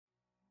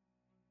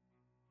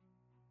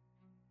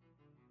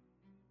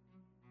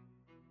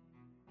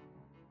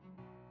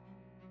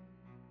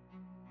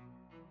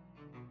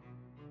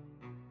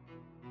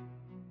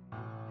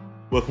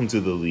Welcome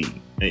to The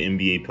League, an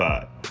NBA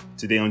pod.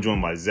 Today I'm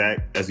joined by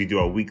Zach as we do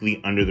our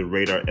weekly Under the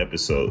Radar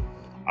episode.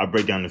 I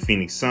break down the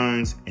Phoenix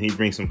Suns, and he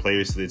brings some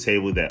players to the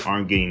table that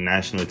aren't getting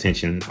national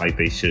attention like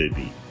they should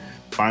be.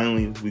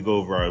 Finally, we go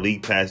over our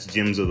League Pass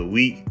gems of the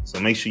week, so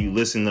make sure you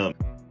listen up.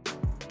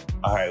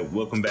 All right,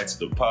 welcome back to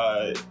the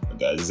pod. I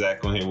got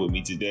Zach on here with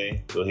me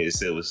today. Go ahead and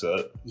say what's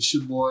up. It's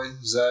your boy,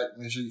 Zach.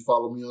 Make sure you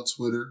follow me on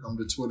Twitter. I'm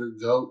the Twitter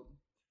GOAT,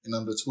 and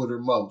I'm the Twitter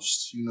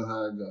most. You know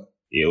how I go.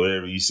 Yeah,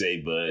 whatever you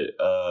say, but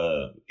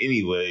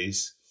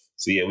anyways,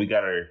 so yeah, we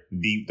got our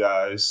deep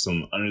dives,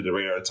 some under the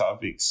radar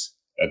topics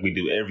like we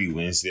do every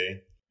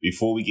Wednesday.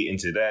 Before we get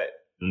into that,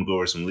 I'm going to go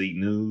over some league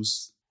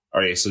news.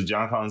 All right, so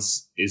John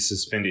Collins is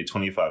suspended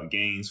 25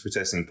 games for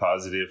testing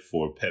positive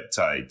for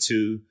peptide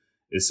 2.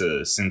 It's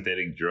a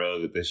synthetic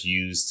drug that's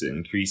used to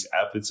increase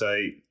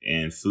appetite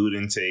and food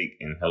intake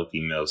in healthy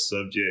male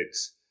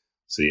subjects.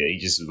 So yeah, he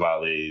just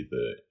violated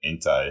the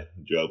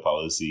anti-drug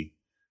policy,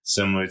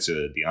 similar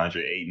to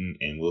DeAndre Ayton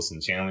and Wilson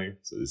Chandler.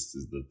 So this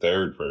is the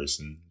third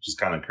person, which is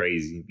kind of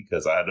crazy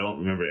because I don't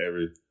remember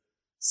ever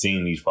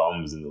seeing these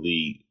problems in the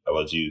league. How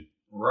about you?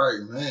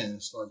 Right, man.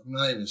 It's like you're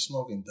not even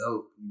smoking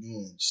dope. You're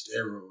doing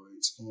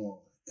steroids. Come on.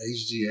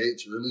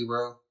 HGH, really,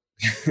 bro?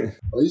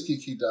 At least you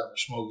keep that for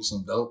smoking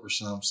some dope or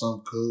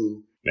something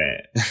cool.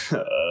 Man.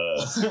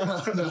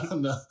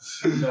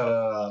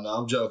 No,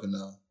 I'm joking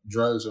now.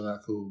 Drugs are not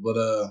cool. But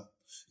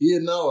yeah,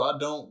 no, I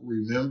don't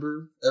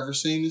remember ever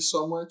seeing this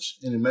so much.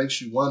 And it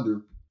makes you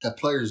wonder, have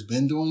players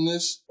been doing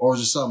this? Or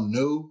is it something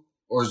new?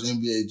 Or is the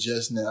NBA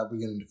just now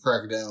beginning to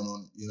crack down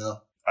on it, you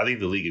know? I think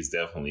the league is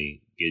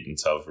definitely getting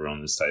tougher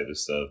on this type of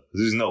stuff.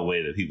 There's no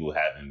way that people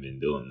haven't been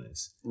doing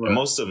this. Right. And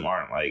most of them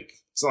aren't like,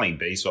 it's not like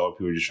baseball.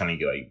 People are just trying to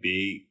get like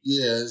big.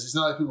 Yeah, it's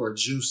not like people are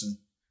juicing.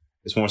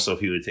 It's more so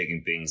people are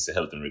taking things to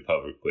help them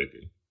recover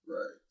quicker.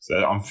 Right. So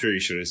I'm pretty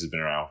sure this has been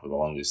around for the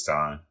longest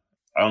time.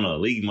 I don't know. The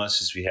league must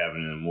just be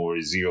having a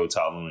more zero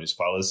tolerance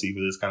policy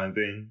for this kind of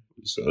thing.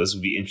 So this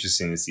would be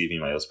interesting to see if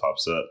anybody else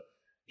pops up.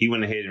 He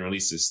went ahead and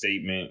released a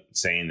statement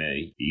saying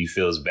that he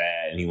feels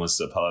bad and he wants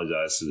to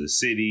apologize to the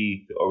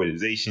city, the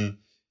organization,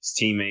 his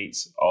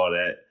teammates, all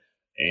that,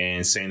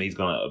 and saying that he's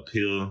going to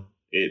appeal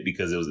it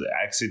because it was an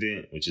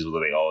accident, which is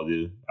what they all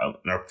do.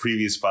 In our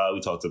previous file,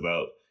 we talked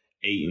about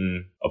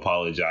Ayton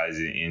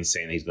apologizing and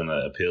saying he's going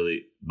to appeal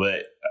it.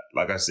 But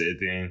like I said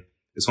then,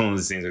 it's one of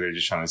those things where they're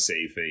just trying to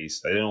save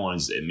face. Like, they don't want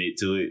to just admit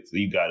to it, so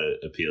you got to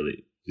appeal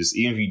it. Just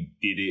even if you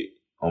did it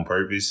on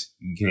purpose,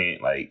 you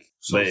can't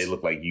let it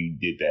look like you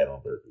did that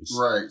on purpose.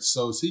 Right.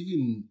 So is he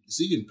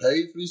getting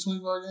paid for these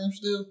 25 games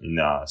still?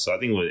 Nah. So I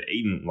think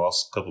Ayton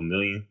lost a couple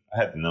million.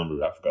 I had the number.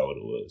 I forgot what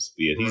it was.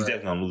 But yeah, he's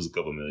definitely going to lose a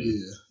couple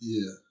million.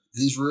 Yeah.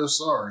 He's real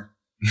sorry.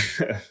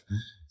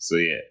 So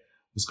yeah,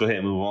 let's go ahead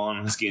and move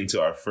on. Let's get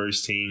into our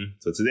first team.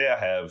 So today I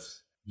have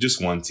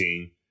just one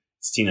team.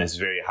 This team that's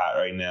very hot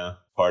right now.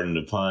 Pardon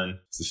the pun.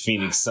 It's the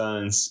Phoenix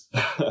Suns.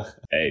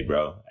 Hey,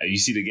 bro. You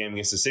see the game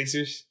against the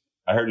Sixers?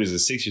 I heard there's a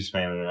Sixers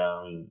fan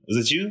around. Was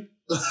it you?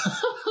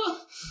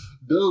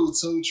 Dude,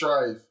 too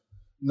trife.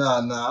 Nah.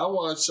 I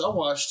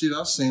watched it.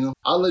 I've seen them.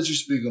 I'll let you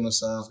speak on the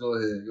Suns. Go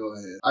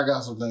ahead. I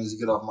got some things to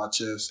get off my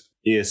chest.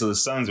 Yeah, so the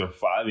Suns are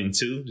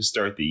 5-2 to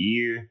start the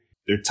year.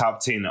 They're top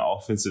 10 in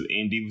offensive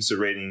and defensive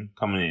rating,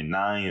 coming in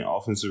 9 in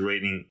offensive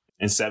rating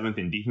and 7th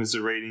in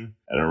defensive rating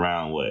at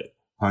around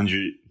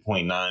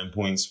 100.9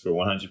 points per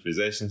 100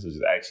 possessions, which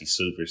is actually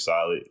super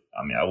solid.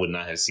 I mean, I would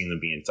not have seen them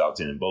being top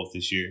 10 in both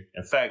this year.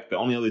 In fact, the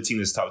only other team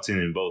that's top 10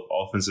 in both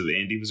offensive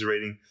and defensive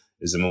rating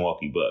is the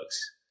Milwaukee Bucks.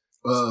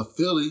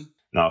 Philly.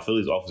 No,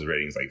 Philly's offensive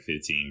rating is like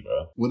 15,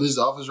 bro. What is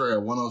the offense rate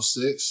at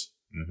 106?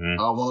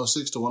 Mm-hmm.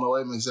 106 to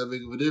 108 makes that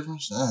big of a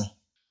difference?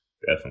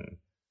 Definitely.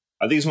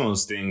 I think it's one of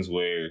those things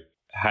where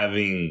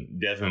having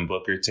Devin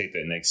Booker take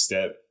that next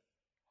step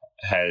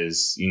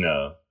has,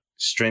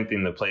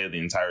 strengthened the play of the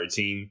entire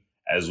team,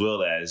 as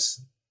well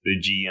as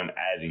the GM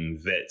adding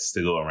vets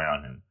to go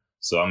around him.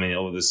 So, I mean,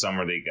 over the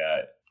summer, they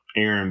got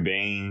Aaron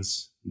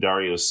Baines,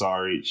 Dario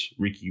Saric,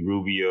 Ricky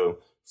Rubio,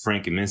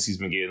 Frank Kaminsky's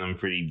been getting them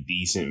pretty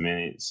decent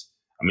minutes.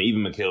 I mean,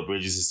 even Mikal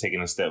Bridges is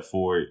taking a step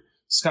forward.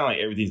 It's kind of like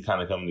everything's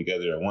kind of coming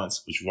together at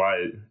once, which is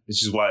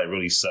why it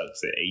really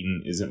sucks that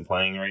Ayton isn't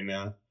playing right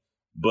now.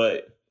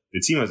 But the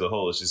team as a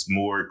whole is just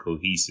more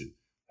cohesive.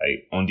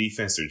 Like, on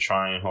defense, they're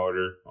trying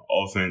harder.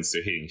 On offense,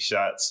 they're hitting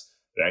shots.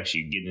 They're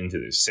actually getting into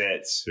their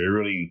sets. They're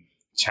really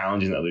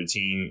challenging the other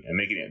team and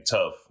making it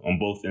tough on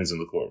both ends of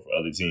the court for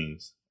other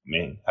teams.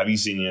 Man, have you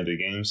seen any other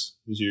games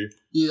this year?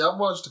 Yeah, I've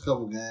watched a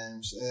couple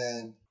games,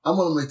 and I'm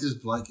going to make this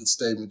blanket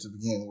statement to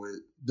begin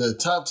with. The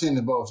top 10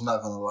 in both is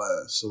not going to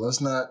last, so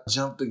let's not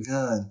jump the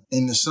gun.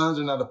 And the Suns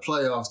are not a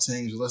playoff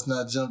team, so let's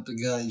not jump the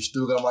gun. You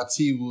still got my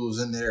T-Wolves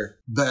in there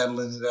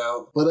battling it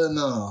out. But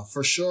no,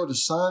 for sure, the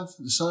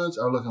Suns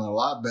are looking a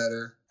lot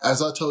better.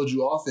 As I told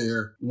you off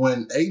air,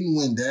 when Ayton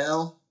went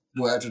down,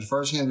 after the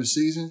first game of the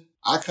season,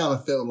 I kind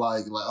of felt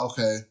like,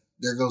 okay,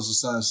 there goes the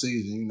Suns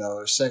season. You know,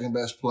 their second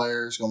best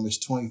player is going to miss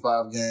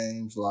 25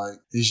 games. Like,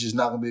 it's just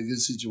not going to be a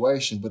good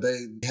situation. But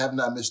they have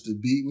not missed a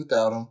beat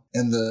without him.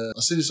 And I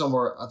seen it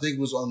somewhere, I think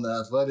it was on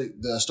The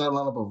Athletic, the starting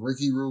lineup of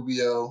Ricky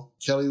Rubio,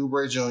 Kelly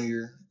Oubre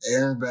Jr.,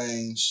 Aaron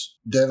Baines,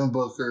 Devin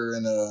Booker,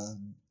 and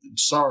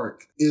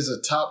Sark is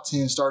a top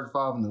 10 starting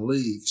five in the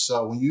league.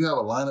 So when you have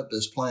a lineup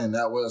that's playing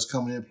that well, it's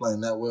coming in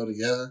playing that well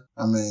together,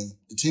 I mean,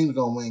 the team's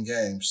going to win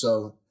games.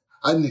 So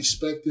I didn't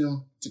expect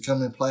them to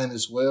come in playing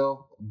this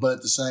well, but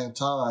at the same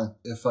time,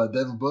 if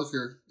Devin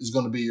Booker is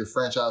going to be your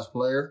franchise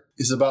player,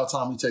 it's about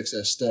time he takes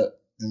that step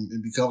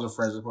and becomes a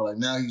franchise player. Like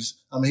now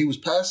he was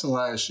passing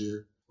last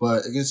year,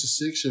 but against the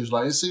Sixers,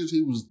 like it seems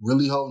he was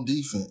really holding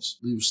defense.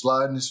 He was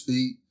sliding his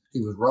feet. He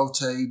was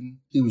rotating.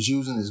 He was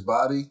using his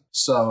body.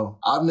 So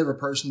I've never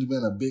personally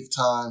been a big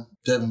time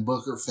Devin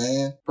Booker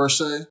fan per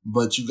se,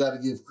 but you got to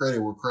give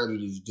credit where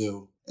credit is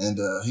due. And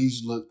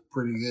he's looked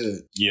pretty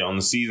good. Yeah, on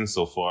the season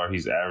so far,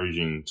 he's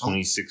averaging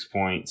 26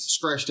 points.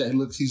 Scratch that.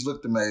 He's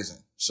looked amazing.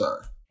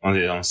 Sorry. On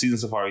the season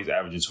so far, he's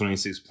averaging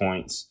 26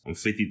 points on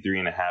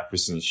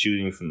 53.5%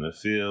 shooting from the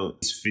field.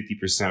 He's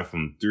 50%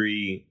 from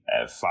three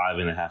at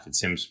 5.5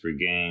 attempts per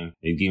game.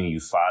 He's giving you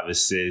 5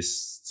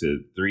 assists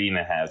to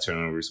 3.5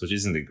 turnovers, which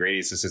isn't the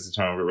greatest assist to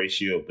turnover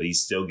ratio, but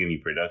he's still giving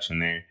you production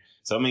there.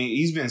 So, I mean,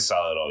 he's been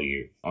solid all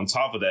year. On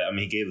top of that, I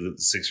mean, he gave the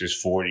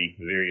Sixers 40,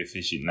 very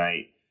efficient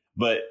night.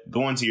 But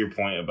going to your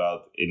point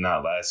about it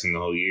not lasting the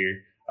whole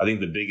year, I think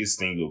the biggest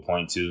thing to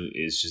point to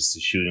is just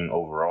the shooting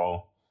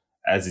overall.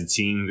 As a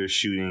team, they're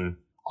shooting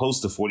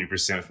close to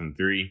 40% from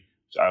three,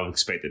 which I would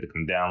expect it to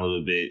come down a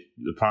little bit.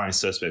 The prime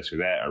suspects for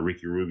that are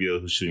Ricky Rubio,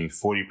 who's shooting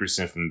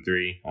 40% from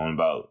three on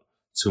about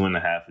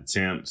 2.5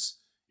 attempts.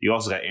 You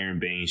also got Aaron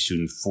Baines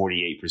shooting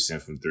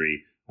 48% from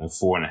three on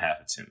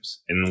 4.5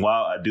 attempts. And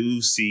while I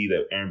do see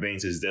that Aaron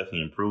Baines has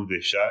definitely improved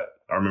his shot,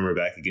 I remember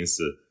back against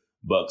the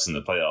Bucks in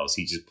the playoffs,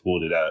 he just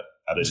pulled it out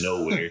of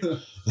nowhere,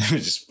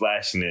 just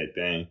flashing that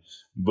thing.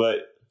 But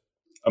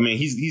I mean,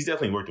 he's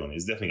definitely worked on it.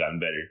 It's definitely gotten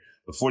better.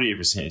 But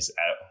 48%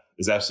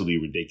 is absolutely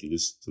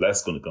ridiculous. So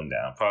that's going to come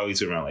down probably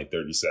to around like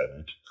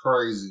 37,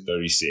 Crazy,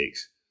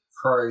 36.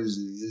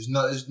 Crazy.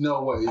 There's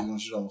no way he's going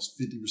to shoot almost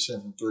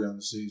 50% from three on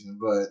the season.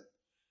 But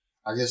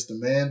I guess the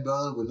man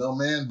bun with no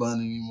man bun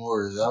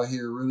anymore is out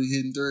here really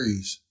hitting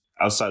threes.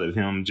 Outside of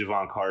him,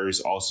 Javon Carter is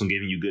also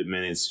giving you good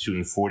minutes,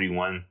 shooting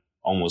 41.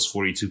 Almost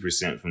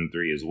 42% from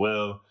three as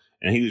well.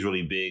 And he was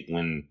really big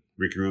when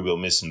Ricky Rubio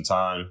missed some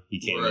time. He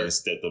came in and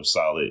stepped up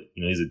solid.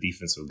 You know, he's a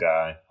defensive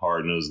guy,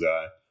 hard-nosed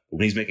guy. But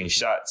when he's making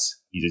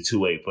shots, he's a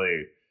two-way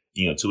player.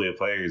 You know, two-way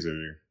players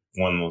are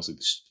one of the most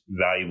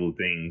valuable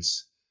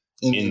things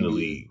in the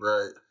league.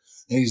 Right.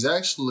 And he's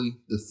actually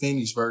the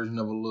Phoenix version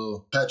of a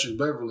little Patrick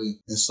Beverly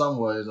in some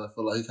ways. I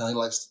feel like he kind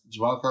of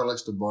Javon Carter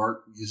likes to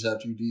bark, gets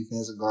after you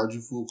defense and guard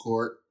you full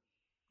court.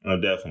 Oh,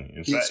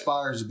 definitely. He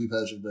aspires to be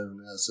Patrick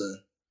Beverly, I'd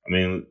say. I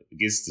mean,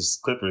 against the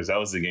Clippers, that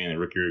was the game that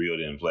Ricky Rubio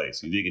didn't play.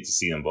 So you did get to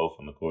see them both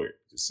on the court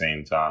at the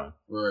same time.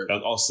 Right. That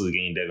was also the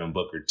game Devin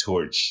Booker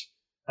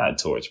not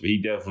torch, but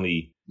he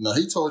definitely... No,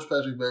 he torched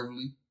Patrick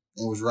Beverly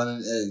and was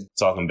running A.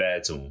 Talking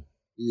bad to him.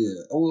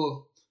 Yeah.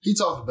 Well, he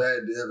talked bad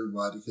to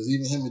everybody because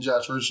even him and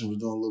Josh Richardson was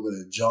doing a little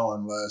bit of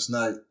jawing last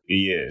night.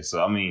 Yeah,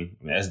 so I mean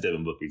that's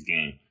Devin Booker's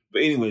game.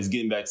 But anyways,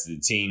 getting back to the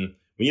team,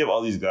 when you have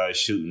all these guys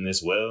shooting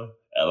this well,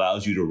 it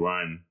allows you to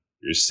run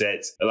your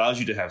sets, allows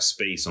you to have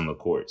space on the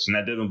court. So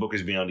now Devin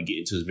Booker's being able to get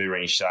into his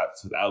mid-range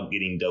shots without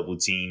getting double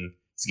teamed.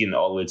 He's getting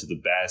all the way to the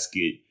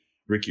basket.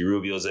 Ricky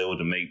Rubio's able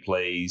to make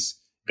plays.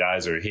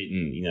 Guys are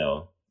hitting, you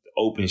know,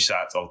 open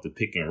shots off the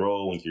pick and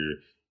roll when you're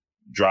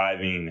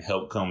driving,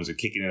 help comes or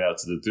kicking it out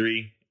to the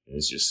three. And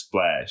it's just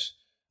splash.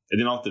 And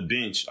then off the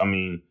bench, I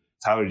mean,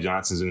 Tyler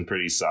Johnson's been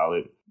pretty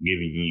solid,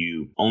 giving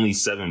you only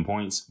 7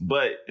 points.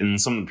 But in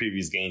some of the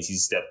previous games,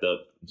 he's stepped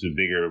up to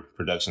bigger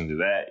production to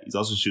that. He's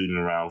also shooting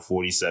around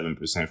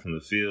 47% from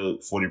the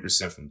field,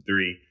 40% from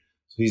three.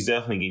 So he's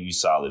definitely giving you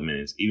solid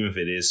minutes. Even if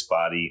it is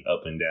spotty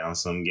up and down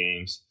some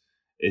games,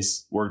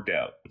 it's worked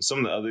out. Some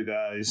of the other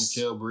guys.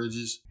 Mikal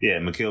Bridges. Yeah,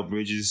 Mikal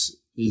Bridges.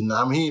 He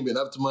ain't been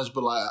up to much,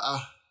 but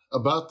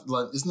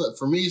it's not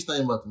for me. It's not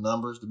even about the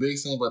numbers. The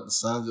biggest thing about the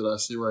Suns that I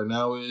see right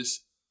now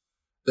is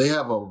they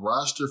have a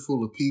roster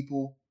full of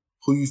people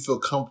who you feel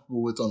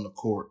comfortable with on the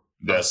court.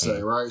 I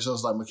say, right? So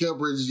it's like Mikal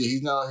Bridges,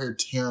 he's not out here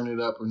tearing it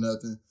up or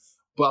nothing.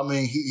 But I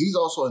mean, he's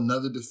also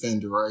another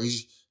defender, right?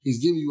 He's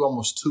giving you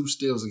almost 2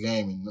 steals a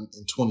game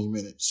in 20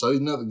 minutes. So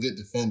he's another good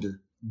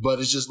defender. But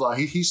it's just like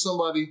he's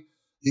somebody,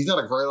 he's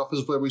not a great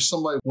offensive player, but he's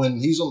somebody when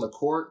he's on the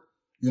court,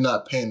 you're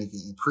not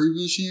panicking. In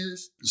previous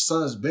years, the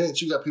Suns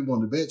bench, you got people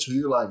on the bench who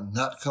you're like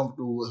not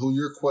comfortable with, who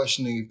you're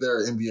questioning if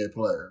they're an NBA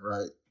player,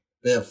 right?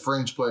 They have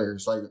fringe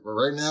players. Like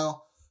right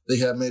now, they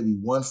have maybe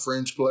one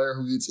fringe player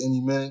who gets any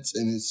minutes,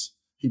 and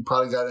he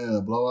probably got in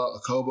a blowout, a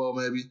Kobo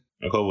maybe.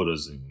 Kobo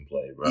doesn't even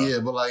play, bro. Yeah,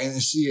 but like in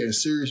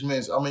serious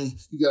minutes. I mean,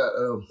 you got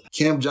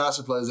Cam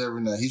Johnson plays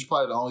every night. He's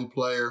probably the only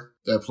player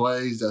that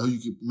plays who you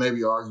could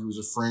maybe argue is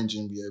a fringe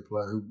NBA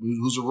player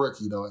who's a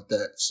rookie though at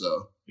that.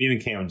 So even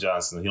Cam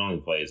Johnson, he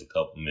only plays a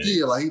couple minutes.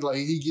 Yeah,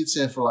 he gets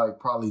in for like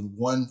probably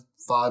one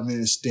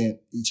 5-minute stint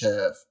each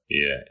half.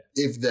 Yeah.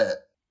 If that.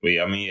 But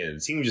yeah,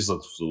 the team just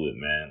looks fluid,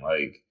 man.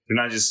 Like,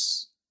 they're not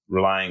just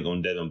relying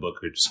on Devin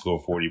Booker to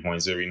score 40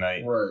 points every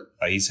night. Right.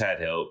 Like, he's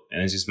had help,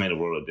 and it's just made a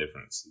world of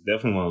difference.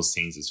 Definitely one of those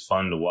teams that's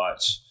fun to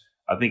watch.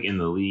 I think in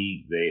the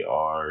league, they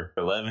are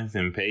 11th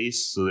in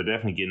pace, so they're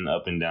definitely getting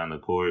up and down the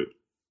court.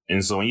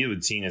 And so when you have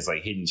a team that's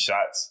like hitting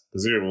shots,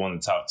 because they're one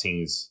of the top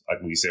teams,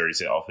 like we already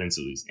said,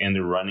 offensively, and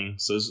they're running,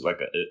 so it's like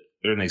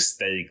they're an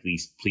aesthetically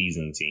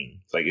pleasing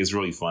team. It's like, it's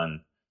really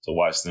fun to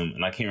watch them.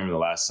 And I can't remember the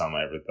last time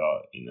I ever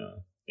thought,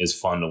 it's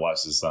fun to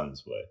watch the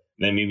Suns play.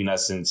 Then maybe not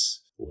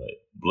since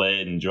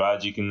Bled and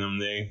Dragic and them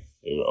there.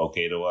 They were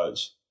okay to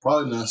watch.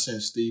 Probably not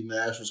since Steve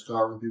Nash was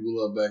carving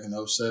people up back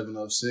in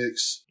 07,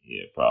 06.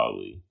 Yeah,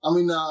 probably. I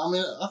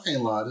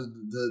can't lie.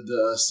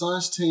 The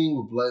Suns team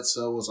with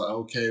Bledsoe was an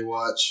okay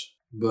watch,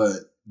 but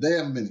they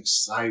haven't been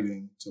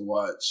exciting to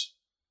watch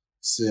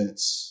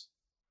since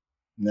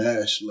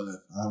Nash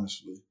left,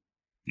 honestly.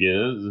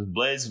 Yeah,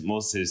 Bled's,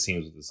 most of his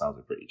teams with the Suns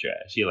were pretty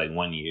trash. He had like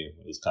 1 year.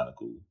 It was kind of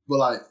cool.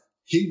 But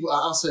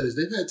I'll say this.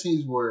 They've had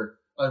teams where,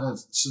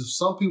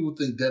 some people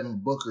think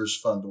Devin Booker's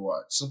fun to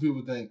watch. Some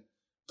people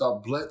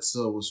thought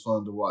Bledsoe was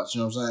fun to watch.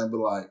 You know what I'm saying?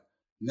 But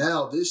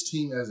now this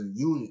team as a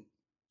unit,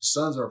 the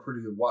Suns are a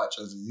pretty good watch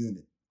as a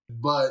unit.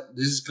 But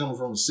this is coming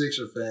from a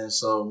Sixer fan,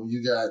 so when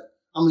you got,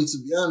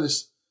 to be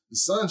honest, the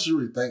Suns should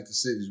really thank the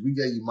Sixers. We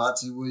gave you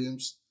Monty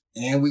Williams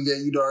and we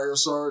gave you Dario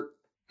Saric.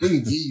 We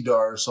didn't give you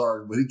Dario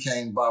Saric, but he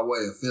came by way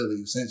of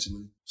Philly,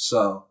 essentially.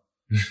 So.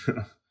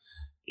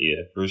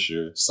 Yeah, for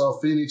sure. So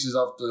Phoenix is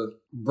off the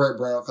Brett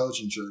Brown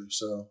coaching tree.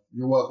 So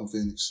you're welcome,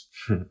 Phoenix.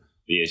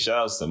 Yeah,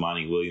 shout outs to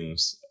Monty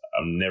Williams.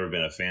 I've never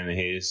been a fan of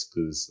his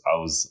because I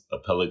was a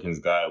Pelicans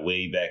guy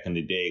way back in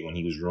the day when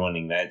he was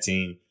ruining that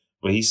team.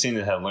 But he seemed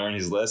to have learned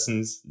his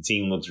lessons. The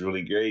team looks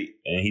really great,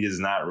 and he is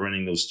not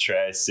running those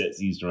trash sets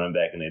he used to run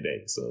back in the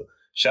day. So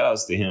shout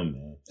outs to him,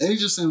 man. And he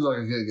just seems like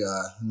a good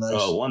guy.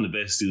 Nice. One of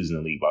the best dudes in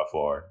the league by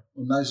far.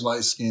 A nice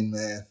light-skinned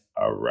man.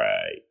 All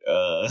right.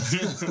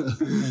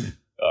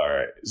 All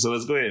right. So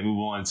let's go ahead and move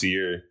on to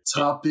your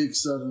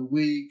topics of the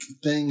week,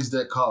 things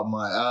that caught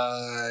my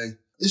eye.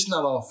 It's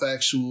not all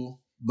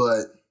factual,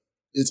 but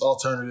it's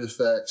alternative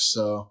facts.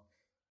 So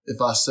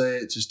if I say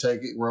it, just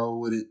take it,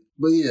 roll with it.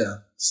 But yeah,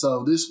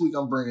 so this week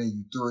I'm bringing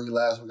you 3.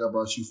 Last week I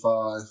brought you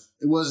 5.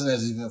 It wasn't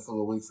as eventful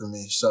a week for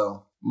me.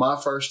 So my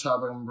first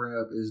topic I'm going to bring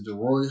up is the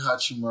Rui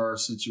Hachimura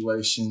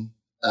situation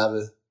out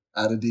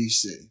of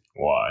DC.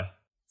 Why?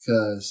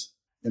 Because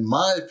in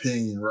my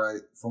opinion,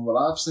 right, from what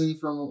I've seen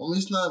from him,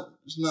 it's not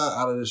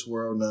out of this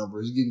world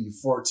number. He's giving you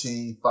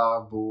 14,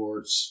 5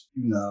 boards,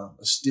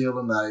 a steal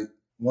a night,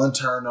 1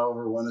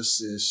 turnover, 1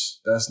 assist.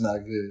 That's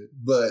not good.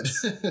 But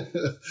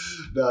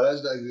no,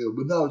 that's not good.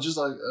 But no, just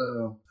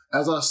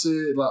as I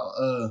said,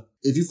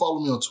 if you follow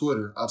me on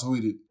Twitter, I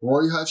tweeted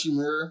Rui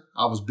Hachimura.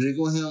 I was big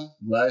on him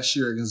last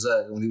year at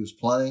Gonzaga when he was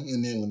playing,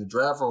 and then when the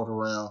draft rolled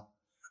around,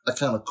 I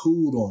kind of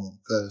cooled on him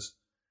because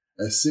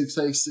at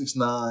 6'8",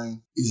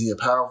 6'9", is he a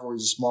power forward?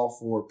 He's a small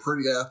forward,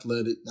 pretty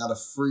athletic, not a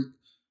freak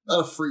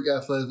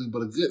athletically,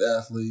 but a good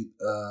athlete.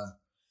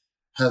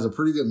 Has a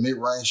pretty good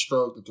mid-range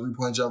stroke. The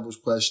 3-point jumper was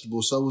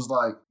questionable. So it was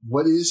like,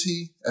 what is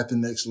he at the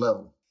next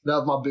level? That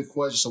was my big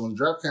question. So when the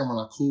draft came around,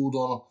 I cooled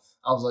on him.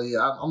 I was like,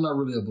 yeah, I'm not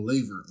really a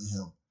believer in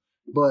him.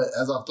 But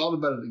as I've thought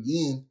about it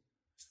again,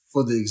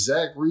 for the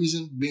exact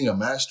reason, being a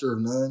master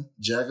of none,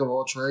 jack of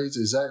all trades,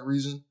 the exact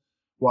reason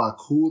why I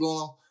cooled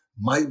on him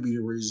might be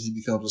the reason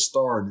he becomes a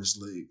star in this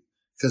league.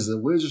 Because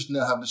the Wizards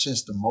now have the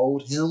chance to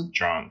mold him.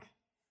 Drunk.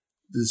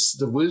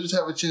 The Wizards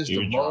have a chance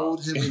to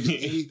mold him into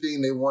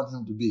anything they want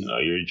him to be. No,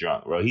 you're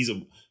drunk, bro. He's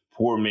a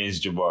poor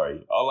man's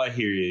Jabari. All I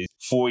hear is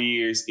 4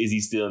 years, is he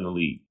still in the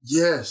league?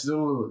 Yes.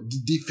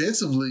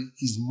 Defensively,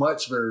 he's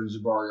much better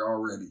than Jabari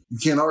already. You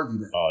can't argue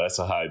that. Oh, that's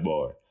a high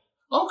bar.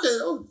 Okay.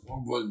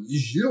 But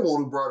you're the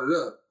one who brought it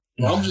up.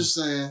 Well, I'm just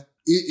saying,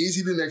 is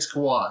he the next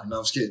Kawhi? No,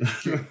 I'm just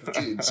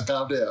kidding. Just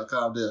calm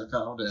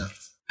down.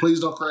 Please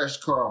don't crash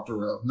the car off the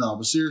road. No,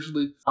 but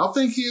seriously, I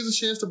think he has a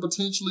chance to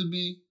potentially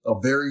be a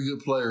very good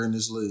player in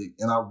this league.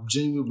 And I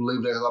genuinely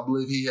believe that because I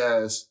believe he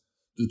has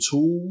the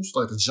tools,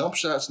 like the jump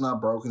shot's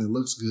not broken. It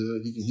looks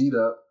good. He can heat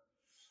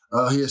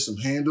up. He has some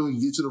handle. He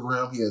can get to the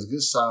rim. He has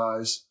good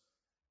size.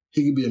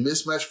 He can be a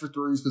mismatch for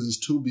threes because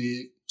he's too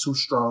big, too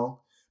strong.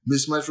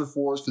 Mismatch for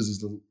fours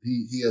because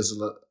he has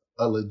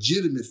a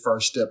legitimate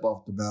first step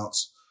off the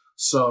bounce.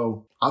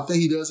 So I think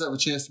he does have a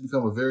chance to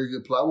become a very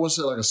good player. I wouldn't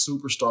say like a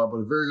superstar, but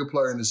a very good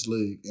player in this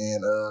league.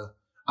 And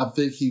I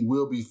think he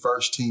will be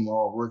first team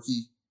all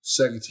rookie,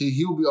 second team.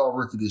 He'll be all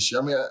rookie this year.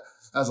 I mean,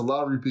 as a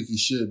lottery pick, he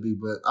should be,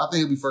 but I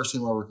think he'll be first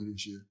team all rookie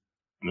this year.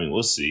 I mean,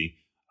 we'll see.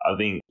 I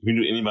think if we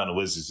knew anybody on the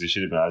Wizards, it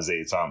should have been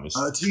Isaiah Thomas.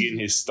 Getting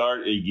his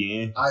start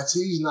again.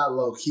 IT's not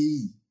low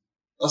key.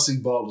 I see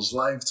Balder's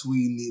Life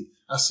tweeting it.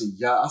 I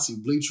see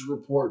Bleacher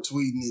Report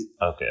tweeting it.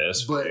 Okay,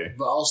 that's fair.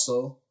 But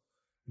also,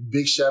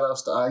 big shout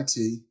outs to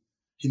IT.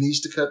 He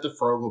needs to cut the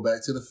fro, go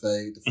back to the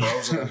fade. The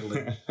fro's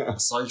ugly. I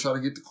saw you try to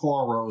get the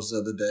cornrows the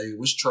other day. It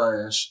was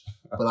trash.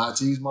 But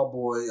IT's my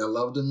boy. I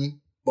loved him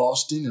in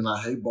Boston, and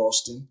I hate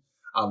Boston.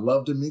 I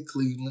loved him in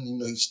Cleveland. You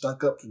know, he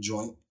stunk up the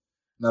joint.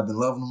 And I've been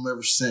loving him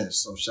ever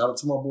since. So shout out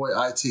to my boy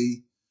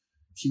IT.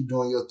 Keep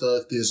doing your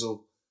thug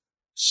thizzle.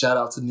 Shout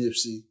out to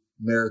Nipsey.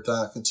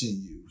 Marathon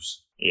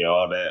continues. Yeah,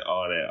 all that.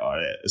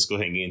 Let's go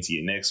ahead and get into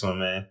your next one,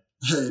 man.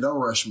 Hey, don't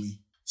rush me.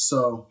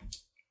 So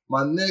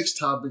my next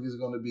topic is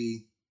going to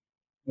be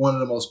one of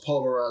the most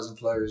polarizing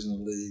players in the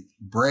league,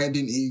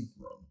 Brandon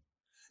Ingram.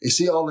 Is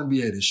he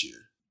All-NBA this year?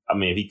 I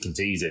mean, if he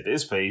continues at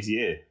this pace,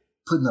 yeah.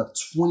 Putting up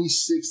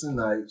 26 a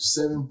night,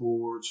 7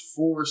 boards,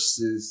 4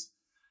 assists,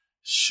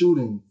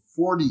 shooting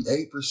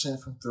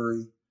 48% from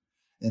 3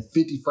 and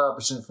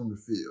 55% from the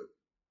field.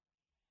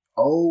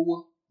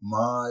 Oh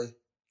my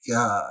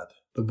God.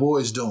 The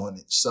boy's doing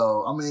it.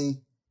 So, I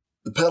mean,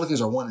 the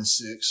Pelicans are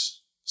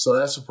 1-6, so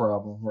that's a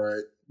problem,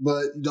 right?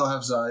 But you don't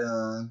have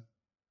Zion.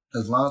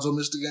 Has Lonzo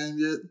missed a game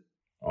yet?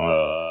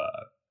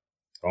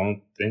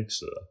 Don't think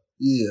so.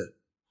 Yeah.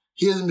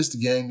 He hasn't missed a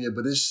game yet,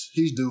 but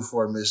he's due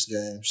for a missed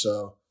game.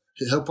 So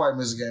he'll probably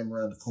miss a game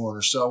around the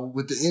corner. So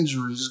with the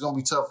injuries, it's going to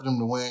be tough for them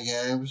to win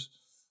games.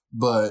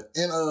 But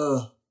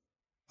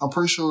I'm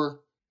pretty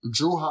sure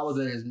Drew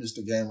Holiday has missed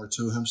a game or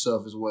two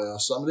himself as well.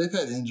 So, I mean, they've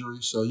had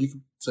injuries, so you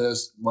can say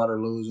that's why they're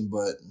losing.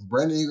 But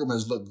Brandon Ingram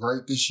has looked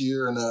great this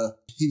year, and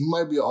he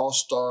might be an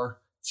all-star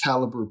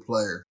caliber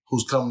player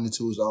who's coming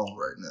into his own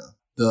right now.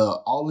 The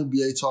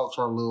All-NBA talks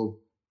are a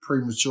little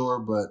premature,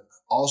 but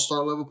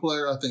all-star level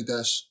player, I think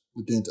that's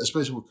within,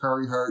 especially with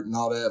Curry hurt and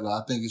all that,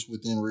 I think it's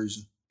within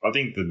reason. I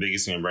think the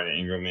biggest thing with Brandon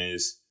Ingram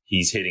is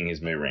he's hitting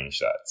his mid-range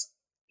shots.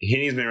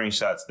 Hitting his mid-range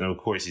shots, and of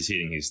course he's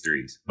hitting his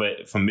threes.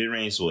 But from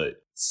mid-range,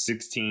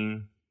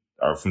 16,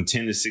 or from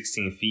 10 to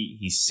 16 feet,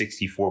 he's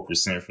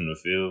 64% from the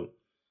field.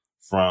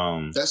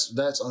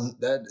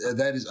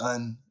 That is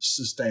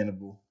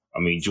unsustainable. I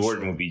mean,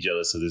 Jordan would be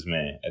jealous of this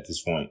man at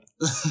this point.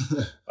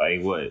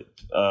 Like what?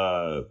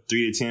 3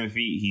 to 10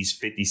 feet, he's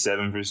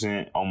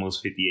 57%,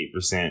 almost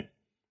 58%.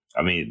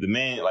 I mean, the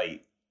man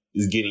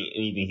is getting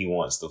anything he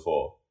wants to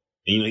fall.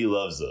 And he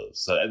loves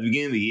those. So at the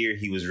beginning of the year,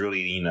 he was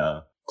really,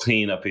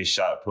 cleaning up his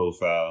shot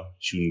profile,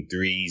 shooting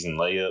threes and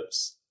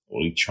layups,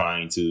 or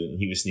trying to. And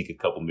he would sneak a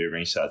couple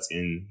mid-range shots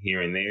in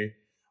here and there.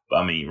 But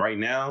I mean, right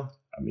now,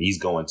 he's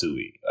going to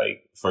it.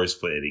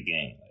 First play of the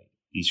game.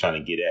 He's trying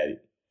to get at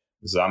it.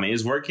 So, I mean,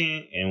 it's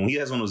working. And he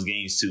has one of those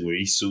games, too, where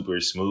he's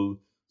super smooth.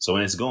 So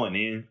when it's going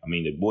in,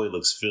 the boy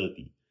looks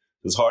filthy.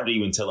 It's hard to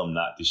even tell him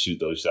not to shoot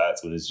those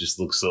shots when it just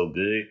looks so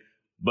good.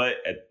 But,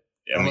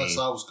 unless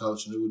I was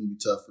coaching, it wouldn't be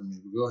tough for me.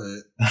 But go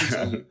ahead.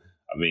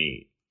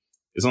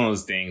 It's one of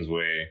those things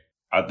where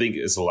I think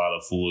it's a lot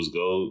of fool's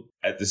gold.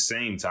 At the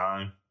same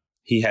time,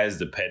 he has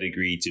the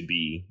pedigree to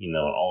be, an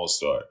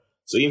all-star.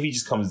 So even if he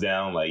just comes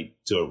down to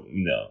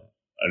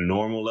a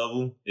normal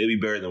level, it'll be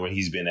better than where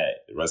he's been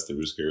at the rest of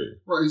his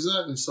career. Right,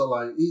 exactly. So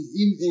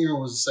even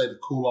Ingram was to say to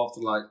cool off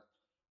to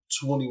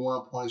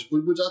 21 points,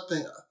 which I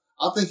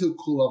think he'll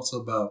cool off to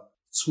about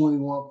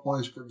 21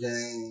 points per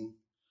game,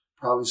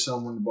 probably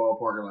somewhere in the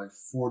ballpark of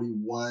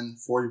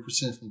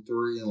 40% from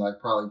 3 and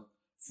probably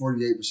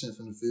 48%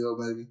 from the field,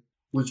 maybe,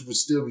 which would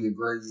still be a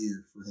great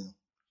year for him.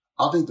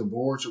 I think the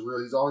boards are real.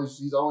 He's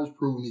always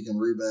proven he can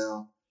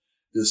rebound.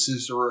 The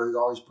assists are real. He's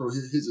always proven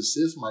his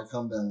assists might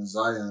come down when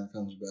Zion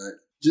comes back.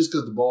 Just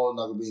because the ball is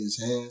not going to be in his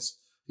hands,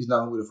 he's not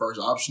going to be the first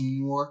option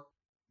anymore.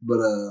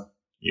 But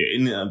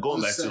and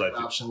going back to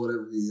option,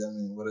 whatever he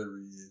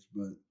is.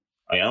 But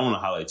I don't want to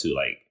highlight too.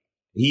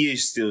 He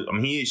is still.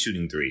 He is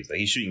shooting threes.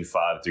 He's shooting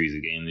 5 threes a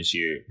game this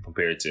year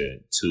compared to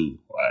 2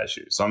 last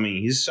year. So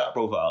his shot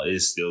profile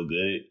is still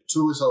good.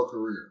 To his whole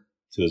career.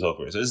 So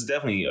it's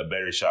definitely a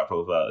better shot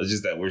profile. It's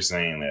just that we're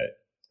saying that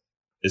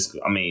it's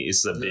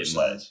a bit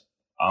much.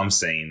 I'm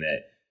saying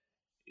that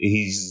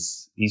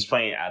he's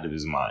playing out of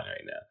his mind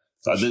right now.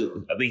 So I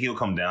think he'll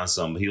come down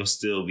some, but he'll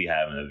still be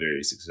having a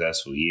very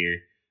successful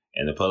year.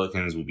 And the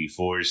Pelicans will be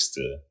forced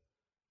to.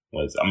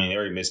 They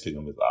already missed picking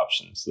up his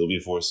options. So they'll be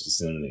forced to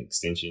send him an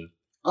extension.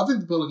 I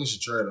think the Pelicans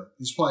should trade him.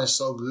 He's playing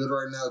so good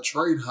right now.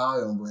 Trade high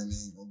on Brandon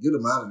Ingram. Get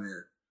him out of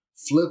there.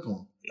 Flip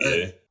him. Yeah.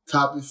 Hey,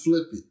 copy,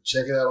 flip it.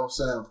 Check it out on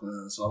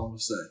SoundCloud. That's all I'm going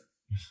to say.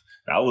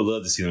 I would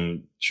love to see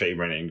them trade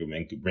Brandon Ingram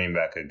and bring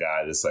back a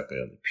guy that's a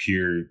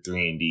pure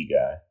 3-and-D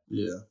guy.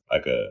 Yeah.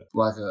 Like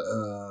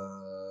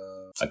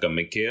a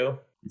Mikal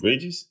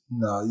Bridges?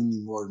 No, you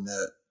need more than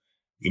that.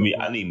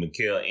 I need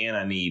Mikal and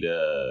I need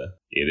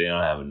they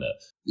don't have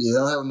enough. Yeah, they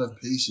don't have enough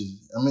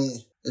pieces.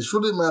 It's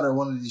really a matter of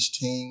one of these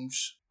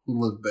teams who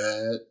look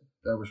bad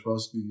that were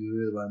supposed to be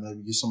good,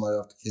 maybe get somebody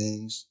off the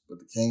Kings, but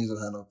the Kings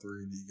don't have no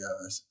 3-and-D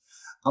guys.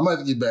 I might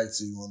have to get back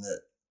to you on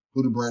that.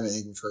 Who the Brandon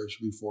Ingram trade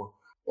should be for?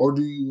 Or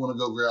do you want to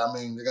go grab,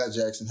 they got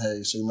Jackson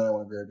Hayes, so you might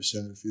want to grab a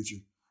center in the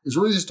future. It's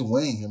really just a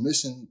wing. You're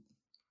missing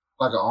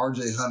a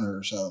RJ Hunter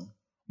or something.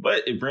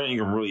 But if Brandon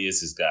Ingram really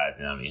is his guy,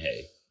 then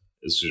hey,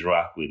 let's just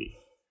rock with it.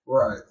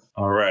 Right.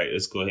 All right,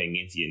 let's go ahead and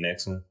get to your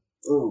next one.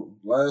 Oh,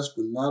 last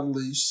but not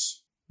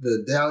least,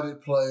 the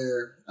doubted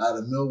player out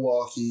of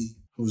Milwaukee,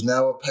 who's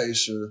now a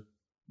Pacer,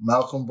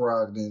 Malcolm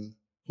Brogdon,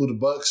 who the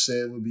Bucks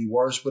said would be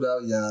worse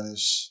without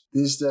Giannis.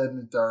 This, that, and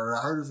the third.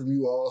 I heard it from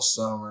you all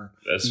summer.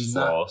 That's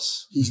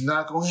false. He's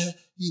not gonna have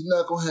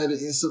the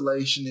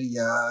insulation of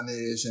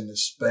Giannis and the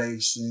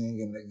spacing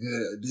and the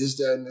good this,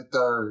 that, and the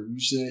third. You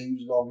said he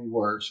was gonna be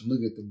worse.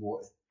 Look at the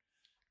boy.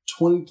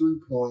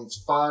 23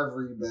 points, 5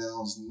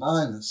 rebounds,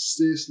 9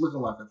 assists, looking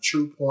like a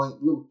true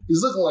point. Look,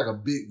 he's looking like a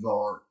big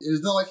guard.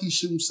 It's not like he's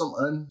shooting some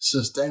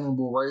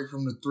unsustainable rate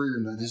from the three or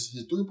nothing.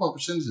 His 3-point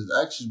percentage has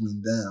actually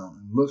been down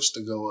and looks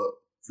to go up.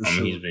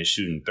 He's been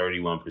shooting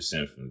 31%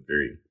 from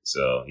 3.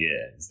 So,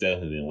 yeah, it's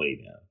definitely been way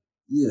down.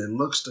 Yeah, it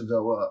looks to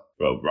go up.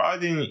 Bro,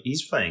 Brogdon,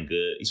 he's playing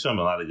good. He's playing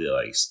a lot of good,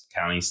 like,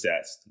 counting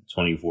stats,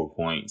 24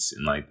 points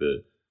and, like,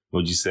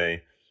 what'd you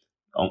say?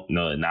 Oh,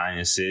 no, 9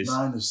 assists.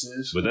 9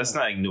 assists. But let's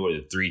not ignore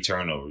the 3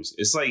 turnovers.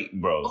 It's like,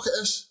 bro. Okay,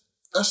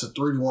 that's a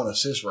 3-to-1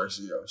 assist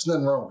ratio. There's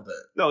nothing wrong with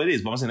that. No, it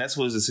is. But I'm saying that's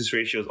what his assist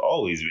ratio has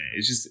always been.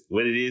 It's just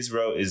what it is,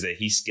 bro, is that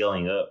he's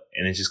scaling up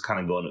and it's just kind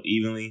of going up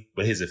evenly.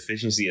 But his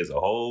efficiency as a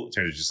whole, in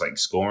terms of just like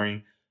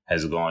scoring,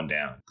 has gone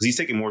down. Because he's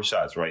taking more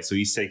shots, right? So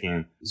he's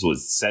taking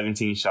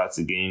 17 shots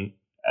a game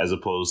as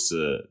opposed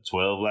to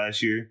 12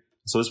 last year.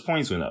 So his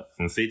points went up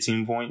from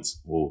 15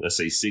 points, well, let's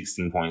say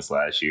 16 points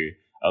last year,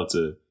 up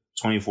to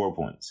 24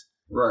 points.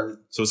 Right.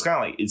 So it's kind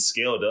of like it's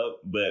scaled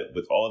up, but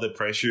with all the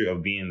pressure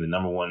of being the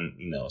number one,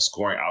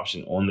 scoring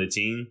option on the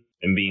team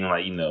and being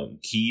like,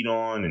 keyed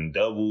on and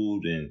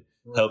doubled and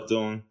helped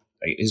on,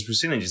 like his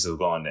percentages have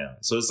gone down.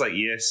 So it's like,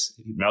 yes,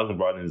 Malcolm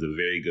Brogdon is a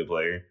very good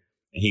player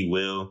and he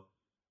will,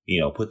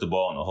 put the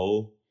ball in the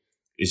hole.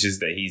 It's just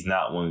that he's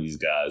not one of these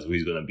guys where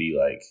he's going to be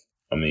like,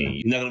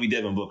 he's not going to be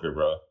Devin Booker,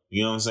 bro.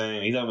 You know what I'm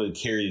saying? He's not going to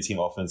carry the team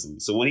offensively.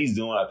 So what he's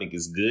doing, I think,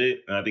 is good.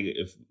 And I think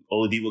if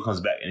Oladipo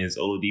comes back and it's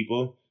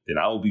Oladipo, then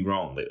I will be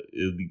wrong.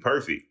 It'll be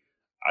perfect.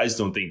 I just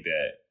don't think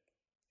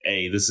that,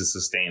 A, this is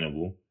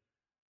sustainable.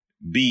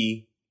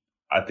 B,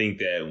 I think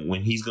that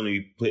when he's going to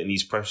be put in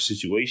these pressure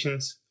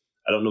situations,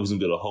 I don't know if he's going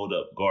to be able to hold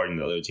up guarding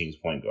the other team's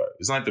point guard.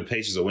 It's not like the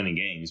Pacers are winning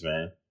games,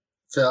 man.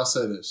 Okay, I'll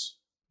say this.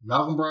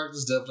 Malcolm Brogdon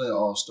is definitely an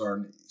all-star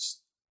in the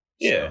East.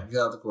 Yeah. So you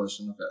got the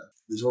question. Okay.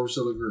 This is where we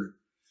still agree.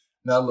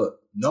 Now, look,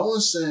 no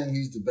one's saying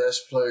he's the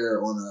best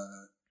player on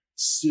a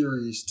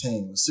serious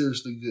team, a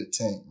seriously good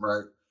team,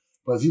 right?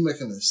 But if you're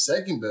making the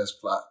second best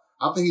player,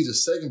 I think he's the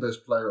second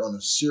best player on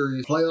a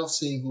serious playoff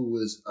team who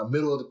is a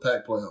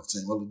middle-of-the-pack playoff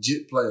team, a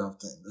legit playoff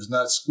team. That's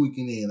not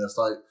squeaking in. That's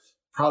like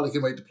probably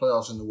can make the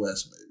playoffs in the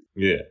West, maybe.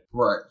 Yeah.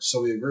 Right.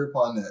 So we agree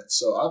upon that.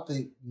 So I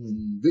think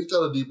when Victor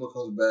Oladipo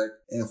comes back,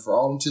 and for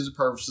all intents and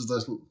purposes,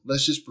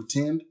 let's just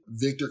pretend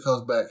Victor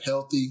comes back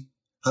healthy,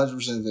 100%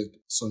 Victor.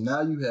 So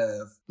now you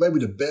have maybe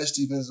the best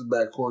defensive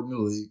backcourt in the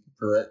league,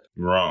 correct?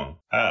 Wrong.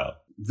 How?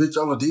 Victor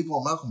Oladipo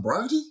and Malcolm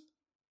Brogdon?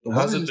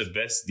 How's it the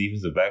best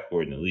defensive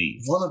backcourt in the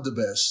league? One of the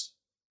best.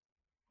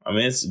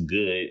 It's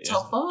good.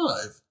 Top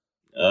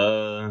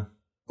 5.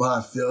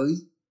 Behind Philly,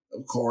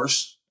 of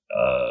course.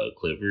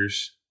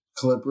 Clippers.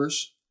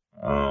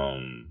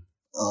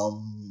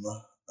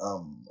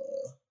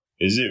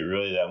 Is it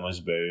really that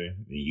much better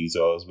than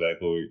Utah's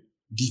backcourt?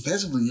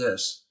 Defensively,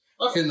 yes.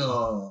 Okay,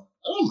 no.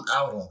 I'm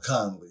out on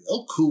Conley.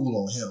 I'm cool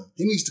on him.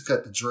 He needs to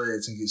cut the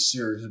dreads and get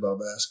serious about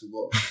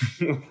basketball.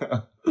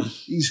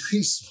 He's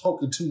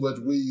smoking too much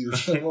weed.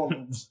 I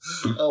don't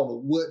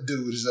know what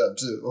dude is up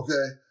to,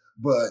 okay?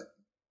 But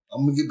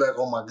I'm going to get back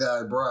on my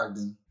guy,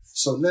 Brogdon.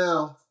 So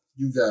now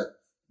you got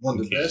one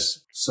of the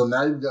best. So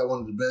now you've got one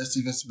of the best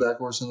defensive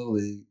backcourts in the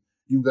league.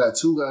 You've got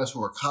 2 guys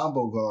who are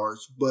combo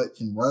guards, but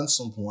can run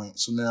some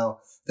points. So now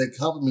they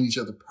complement each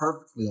other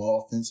perfectly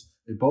on offense.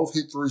 They both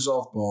hit threes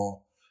off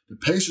ball. The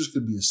Pacers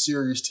could be a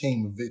serious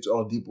team if Victor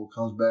Oladipo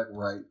comes back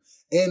right.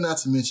 And not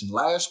to mention,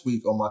 last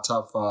week on my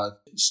top 5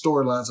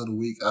 storylines of the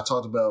week, I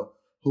talked about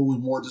who was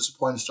more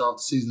disappointed to start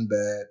the season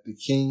bad, the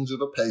Kings or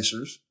the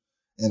Pacers.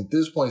 And at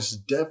this point, it's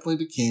definitely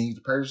the Kings.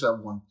 The Pacers have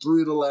won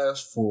 3 of the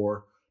last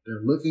 4.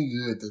 They're looking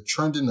good. They're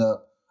trending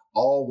up,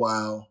 all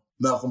while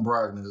Malcolm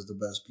Brogdon is the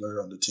best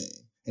player on the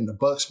team. And the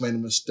Bucks made a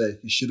mistake.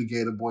 You should have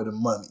gave the boy the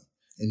money.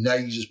 And now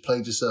you just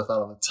played yourself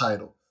out of the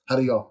title. How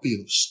do y'all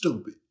feel?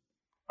 Stupid.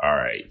 All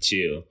right,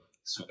 chill.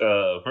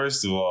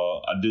 First of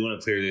all, I do want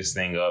to clear this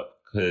thing up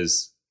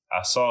because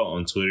I saw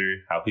on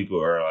Twitter how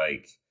people are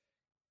like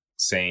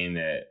saying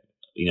that,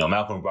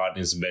 Malcolm Brogdon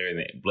is better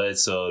than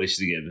Bledsoe. They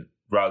should give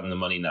Brogdon the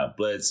money, not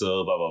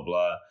Bledsoe, blah, blah,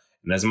 blah.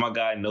 And as my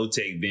guy, No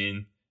Take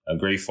Ben, a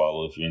great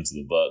follow if you're into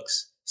the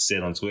Bucks,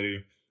 said on Twitter,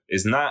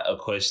 it's not a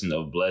question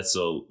of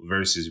Bledsoe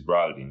versus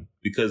Brogdon.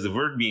 Because if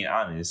we're being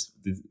honest,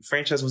 the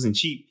franchise wasn't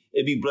cheap.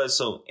 It'd be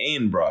Bledsoe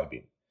and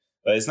Brogdon.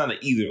 But it's not an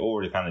either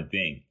or kind of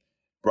thing.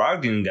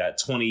 Brogdon got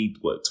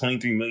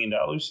 $23 million?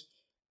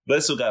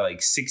 Bledsoe got like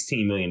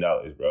 $16 million,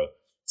 bro.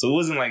 So it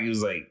wasn't like it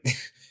was like...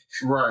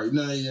 Right.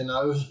 No.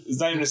 It's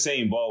not even the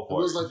same ballpark. It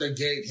was like they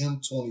gave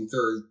him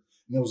 23.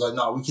 And it was like,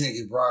 no, we can't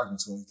get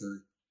Brogdon 23.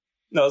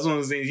 No, it's one of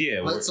those things, yeah.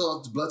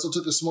 Bledsoe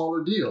took a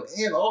smaller deal.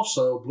 And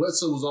also,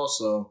 Bledsoe was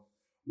also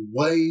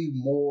way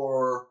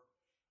more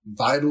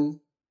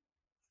vital.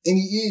 And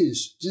he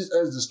is, just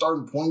as the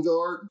starting point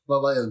guard.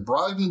 But like as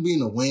Brogdon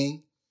being a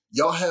wing,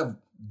 y'all have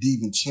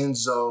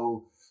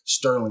DiVincenzo,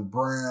 Sterling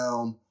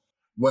Brown,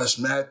 Wes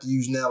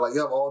Matthews now. Like,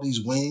 you have all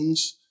these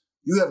wings.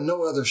 You have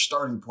no other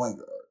starting point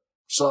guard.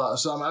 So I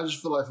mean, I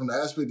just feel like from the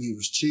aspect he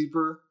was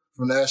cheaper,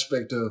 from the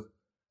aspect of,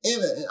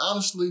 and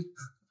honestly,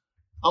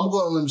 I'm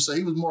going to let me say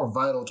he was more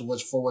vital to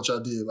what y'all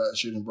did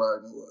last year than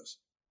Brogdon was.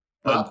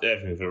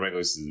 Definitely for the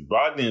regular season.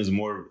 Brogdon is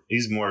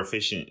he's more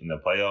efficient in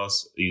the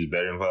playoffs. He's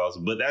better in the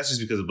playoffs, but that's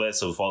just because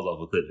Bledsoe falls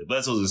off a cliff.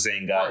 Bledsoe's the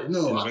same guy in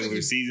the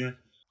regular season.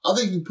 I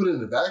think you put it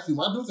in the vacuum.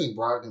 I do think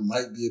Brogdon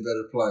might be a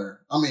better player.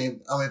 I mean,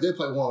 if they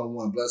play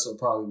one-on-one, Bledsoe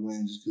probably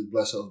wins just because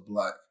Bledsoe's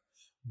black.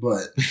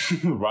 But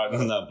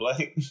Brogdon's not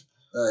black.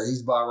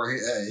 He's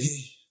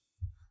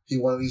he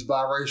one of these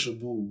biracial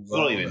bulls. I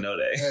don't even know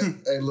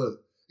that. Hey, look.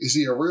 Is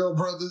he a real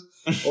brother?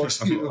 Or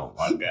is he, oh,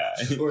 my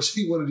God. Or is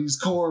he one of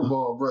these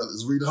cornball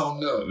brothers? We don't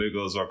know. There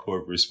goes our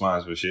corporate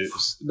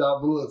sponsorships. Nah,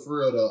 but look, for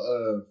real,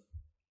 though,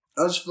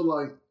 I just feel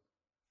like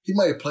he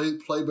might play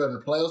better in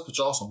the playoffs, but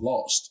you also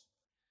lost.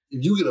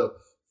 If you get a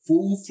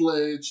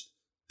full-fledged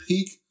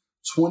peak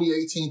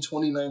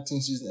 2018-2019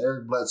 season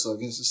Eric Bledsoe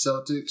against the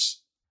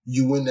Celtics,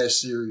 you win that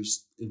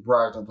series if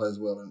Brogdon plays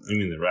well in there. You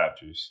mean the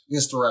Raptors?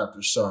 Against the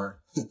Raptors, sorry.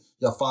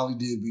 Y'all finally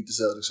did beat the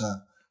Celtics, huh?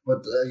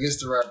 But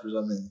against the Raptors,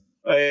 I mean.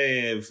 Oh,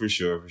 yeah, for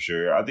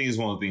sure. I think it's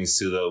one of the things,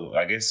 too, though.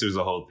 I guess there's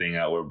a whole thing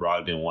out where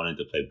Brogdon wanted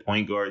to play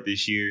point guard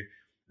this year.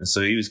 And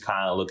so he was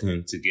kind of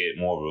looking to get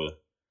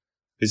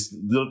he's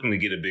looking to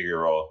get a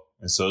bigger role.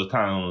 And so it's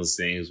kind of one of those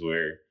things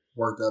where.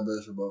 Worked out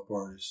best for both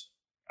parties.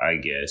 I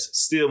guess.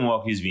 Still,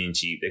 Milwaukee's being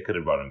cheap. They could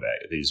have brought him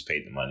back if they just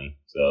paid the money.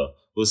 So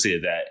we'll see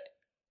if that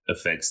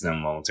affects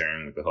them long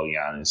term with the whole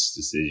Giannis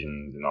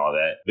decisions and all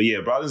that. But yeah,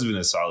 Brogdon's been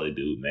a solid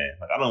dude, man.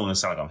 Like, I don't want to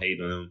sound like I'm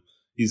hating on him.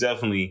 He's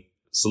definitely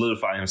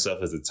solidified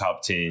himself as a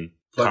top 10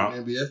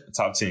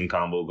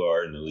 combo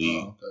guard in the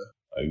league. Oh,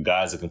 okay. Like,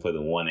 guys that can play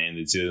the 1 and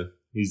the 2.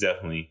 He's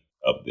definitely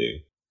up there.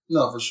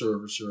 No, for sure. I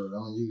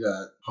mean, you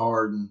got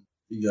Harden,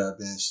 you got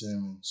Ben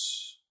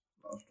Simmons.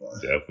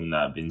 Definitely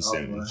not Ben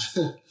Simmons.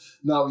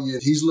 No, yeah,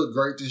 he's looked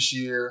great this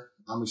year.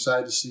 I'm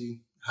excited to see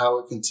how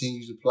it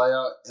continues to play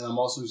out, and I'm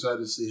also excited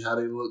to see how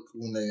they look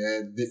when they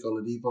add Vic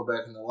Oladipo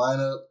back in the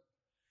lineup.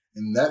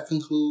 And that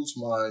concludes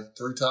my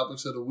 3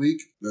 topics of the week.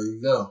 There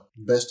you go.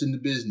 Best in the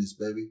business,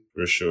 baby.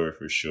 For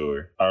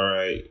sure. All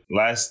right.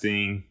 Last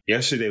thing.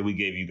 Yesterday, we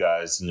gave you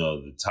guys,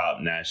 the top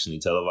nationally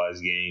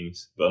televised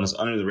games. But on this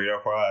Under the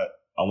Radar part,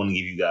 I want to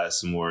give you guys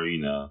some more,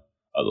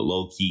 of the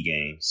low-key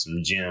games,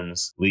 some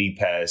gems, league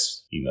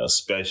pass,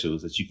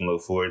 specials that you can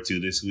look forward to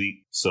this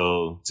week.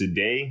 So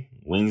today,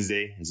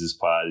 Wednesday, as this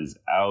pod is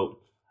out,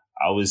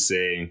 I would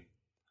say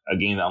a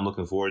game that I'm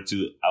looking forward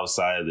to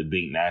outside of the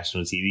big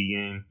national TV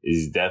game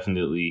is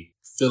definitely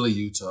Philly,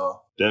 Utah.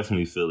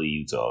 Definitely Philly,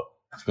 Utah.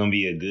 It's going to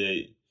be a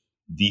good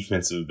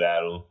defensive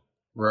battle.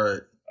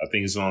 Right. I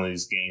think it's one of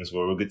these games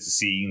where we'll get to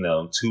see,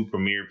 2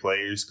 premier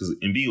players because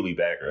Embiid will be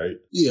back, right?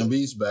 Yeah,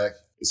 Embiid's back.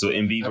 So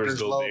Embiid versus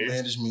Gobert. Load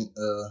management.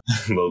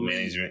 Load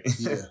management.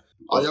 Yeah.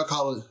 All y'all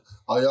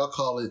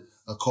call it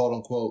a quote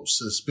unquote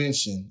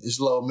suspension. It's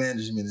load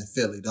management in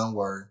Philly. Don't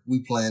worry.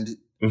 We planned it.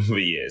 But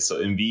yeah,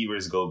 so Embiid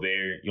versus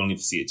Gobert, you don't need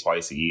to see it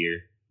twice a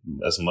year.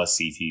 That's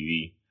must-see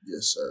TV.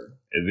 Yes, sir.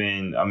 And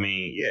then,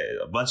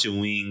 a bunch of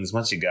wings,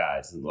 bunch of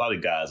guys. A lot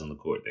of guys on the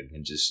court that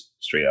can just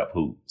straight up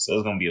hoop. So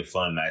it's going to be a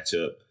fun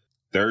matchup.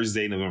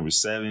 Thursday, November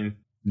 7th.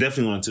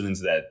 Definitely want to tune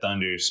into that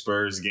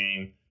Thunder-Spurs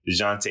game.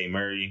 DeJounte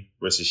Murray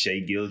versus Shai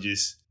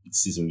Gilgeous. You can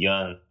see some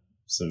young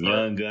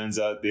guns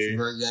out there. It's a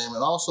great game.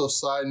 And also,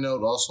 side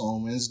note, also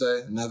on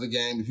Wednesday, another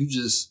game. If you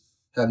just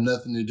have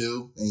nothing to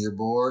do and you're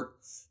bored,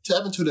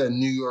 tap into that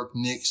New York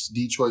Knicks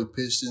Detroit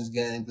Pistons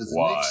game because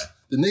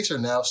the Knicks are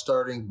now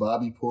starting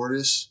Bobby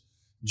Portis,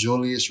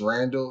 Julius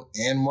Randle,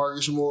 and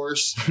Marcus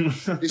Morris. Hey.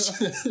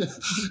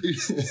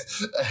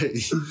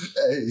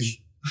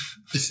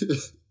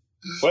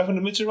 What happened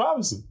to Mitchell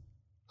Robinson?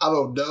 I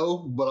don't know,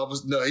 but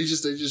they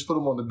just put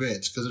him on the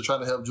bench because they're trying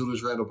to help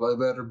Julius Randle play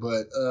better.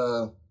 But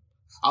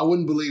I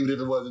wouldn't believe it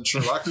if it wasn't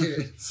true.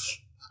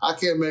 I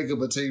can't make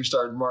up a team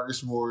starting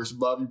Marcus Morris,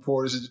 Bobby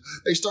Portis.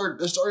 They're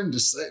starting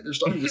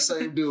the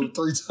same dude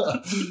 3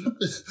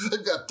 times.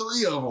 They've got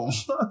 3 of them.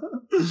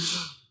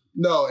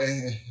 No,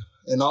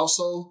 and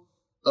also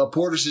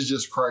Portis is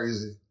just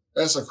crazy.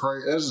 That's a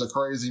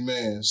crazy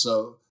man.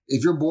 So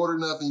if you're bored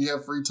enough and you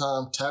have free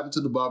time, tap into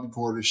the Bobby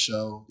Portis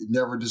show. It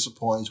never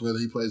disappoints, whether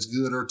he plays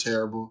good or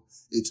terrible.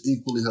 It's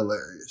equally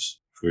hilarious.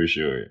 For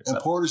sure. And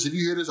Portis, if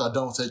you hear this, I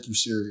don't take you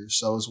serious,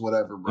 so it's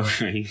whatever, bro.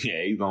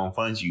 Yeah, he's gonna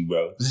punch you,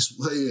 bro.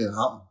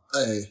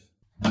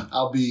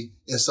 I'll be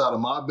inside of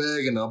my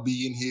bag and I'll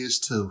be in his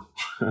too.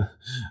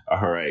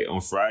 All right, on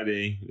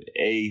Friday, the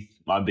 8th,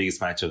 my biggest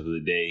matchup of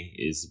the day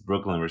is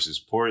Brooklyn versus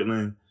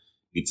Portland.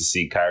 Get to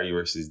see Kyrie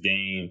versus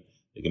Dame.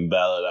 They can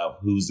battle it out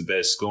who's the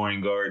best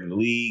scoring guard in the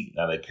league.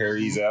 Now that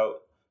Curry's out,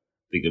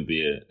 I think it'll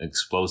be an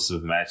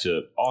explosive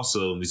matchup.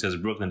 Also, because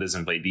Brooklyn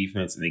doesn't play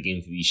defense and they get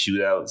into these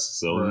shootouts,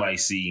 so we might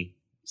see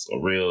a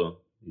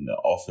real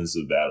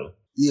offensive battle.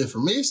 Yeah, for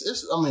me,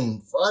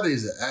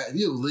 Friday's, if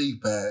you have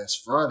League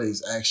Pass,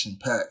 Friday's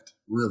action-packed,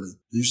 really.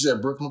 You said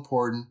Brooklyn,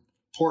 Portland.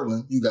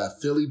 You got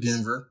Philly,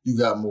 Denver. You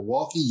got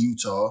Milwaukee,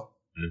 Utah.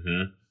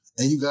 Mm-hmm.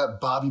 And you got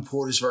Bobby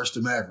Portis versus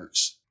the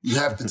Mavericks. You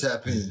have to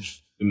tap in.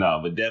 No,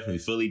 but definitely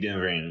Philly,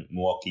 Denver, and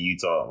Milwaukee,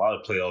 Utah. A lot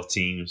of playoff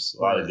teams,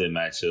 a lot of good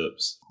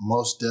matchups.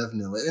 Most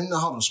definitely. And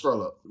hold on,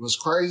 scroll up. What's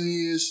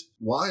crazy is,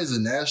 why is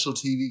a national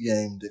TV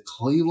game the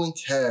Cleveland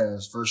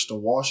Cavs versus the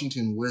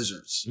Washington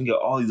Wizards? You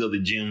got all these other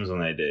gyms on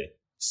that day.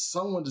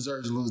 Someone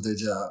deserves to lose their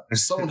job.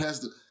 Someone has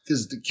to,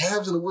 because the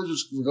Cavs and the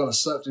Wizards were going to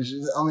suck this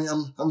year. I mean,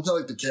 I'm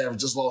telling you, the Cavs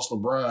just lost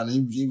LeBron.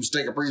 He was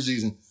thinking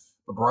preseason.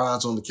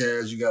 LeBron's on the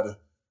Cavs. You got to.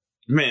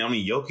 Man, I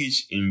mean,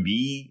 Jokic,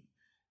 Embiid.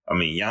 I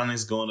mean,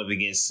 Giannis going up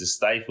against the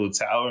Stifle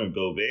Tower and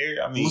Gobert.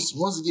 I mean,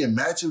 once again,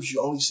 matchups you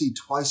only see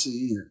twice a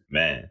year.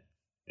 Man,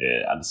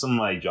 yeah,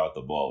 somebody dropped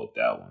the ball with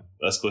that one.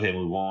 Let's go ahead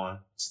and move on.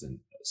 It's the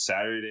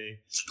Saturday.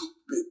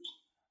 Stupid.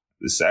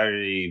 The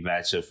Saturday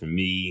matchup for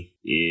me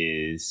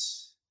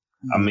is,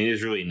 I mean,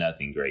 there's really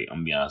nothing great. I'm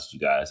going to be honest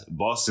with you guys.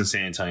 Boston,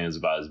 San Antonio is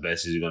about as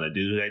best as you're going to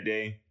do that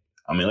day.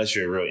 I mean, unless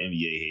you're a real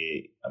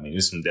NBA head, I mean,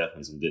 there's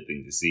definitely some good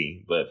things to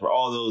see. But for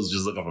all those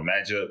just looking for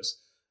matchups,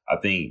 I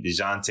think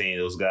DeJounte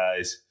and those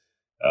guys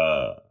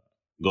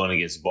going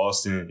against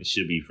Boston, it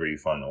should be pretty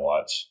fun to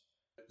watch.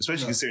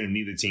 Especially considering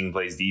neither team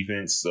plays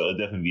defense, so it'll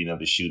definitely be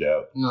another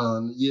shootout.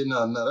 No.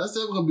 That's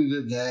definitely going to be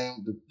a good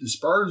game. The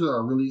Spurs are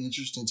a really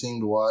interesting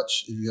team to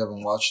watch if you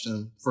haven't watched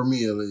them, for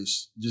me at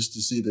least, just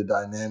to see the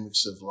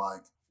dynamics of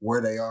like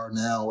where they are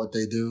now, what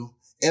they do.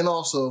 And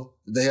also,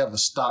 they have a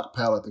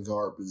stockpile at the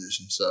guard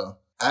position. So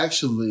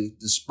actually,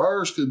 the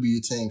Spurs could be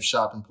a team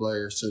shopping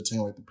players to a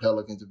team like the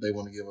Pelicans if they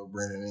want to give up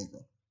Brandon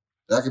Ingram.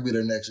 That could be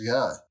their next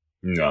guy.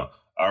 No.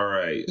 All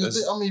right.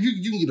 I mean,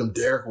 you can get them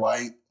Derek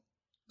White.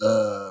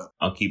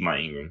 I'll keep my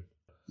Ingram.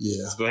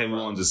 Yeah. Let's go ahead and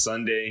move on to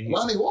Sunday.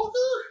 Lonnie Walker?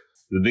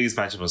 The biggest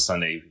matchup on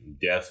Sunday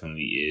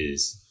definitely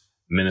is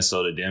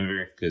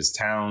Minnesota-Denver because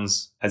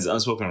Towns has an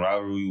unspoken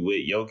rivalry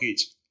with Jokic.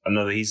 I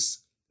know that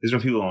there's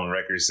been people on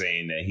record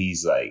saying that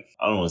he's like,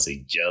 I don't want to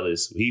say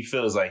jealous, but he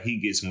feels like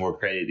he gets more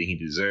credit than he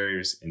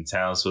deserves, and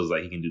Towns feels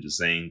like he can do the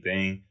same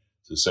thing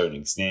to a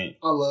certain extent.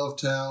 I love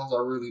Towns, I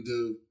really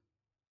do.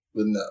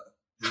 But no.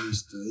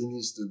 He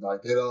needs to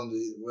like they don't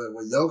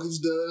what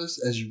Jokic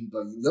does,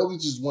 Jokic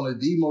is one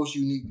of the most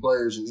unique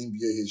players in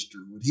NBA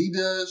history. What he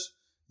does,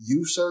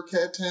 you Sir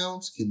Cat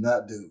Towns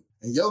cannot do.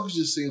 And Jokic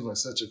just seems like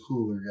such a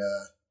cooler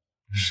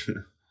guy.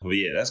 But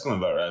yeah, that's going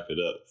to about wrap it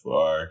up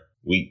for our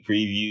week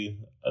preview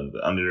of the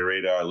Under the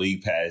Radar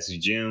League Pass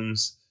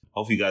Gyms.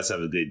 Hope you guys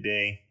have a good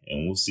day,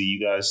 and we'll see you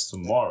guys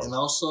tomorrow. And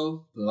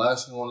also, the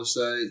last thing I want to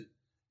say,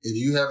 if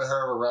you haven't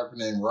heard of a rapper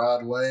named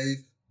Rod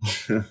Wave,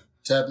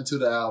 tap into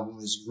the album.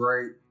 It's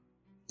great.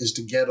 It's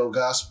the ghetto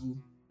gospel.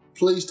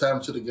 Please tap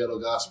into the ghetto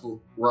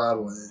gospel. Rod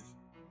Wave.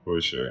 For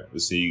sure. We'll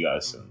see you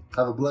guys soon.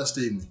 Have a blessed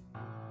evening.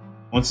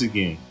 Once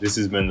again, this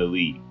has been The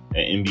League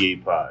at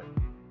NBA Pod.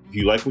 If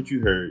you like what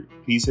you heard,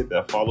 please hit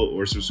that follow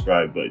or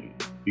subscribe button.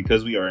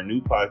 Because we are a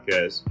new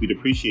podcast, we'd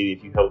appreciate it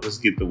if you help us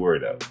get the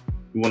word out.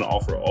 We want to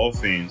offer all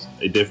fans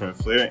a different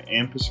flair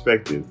and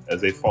perspective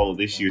as they follow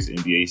this year's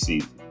NBA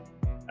season.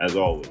 As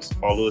always,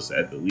 follow us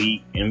at The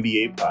League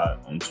NBA Pod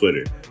on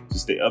Twitter to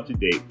stay up to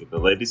date with the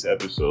latest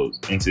episodes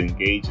and to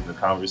engage in the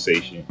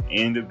conversation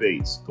and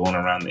debates going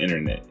around the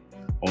internet.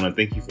 I want to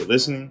thank you for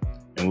listening,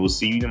 and we'll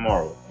see you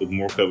tomorrow with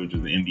more coverage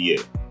of the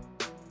NBA.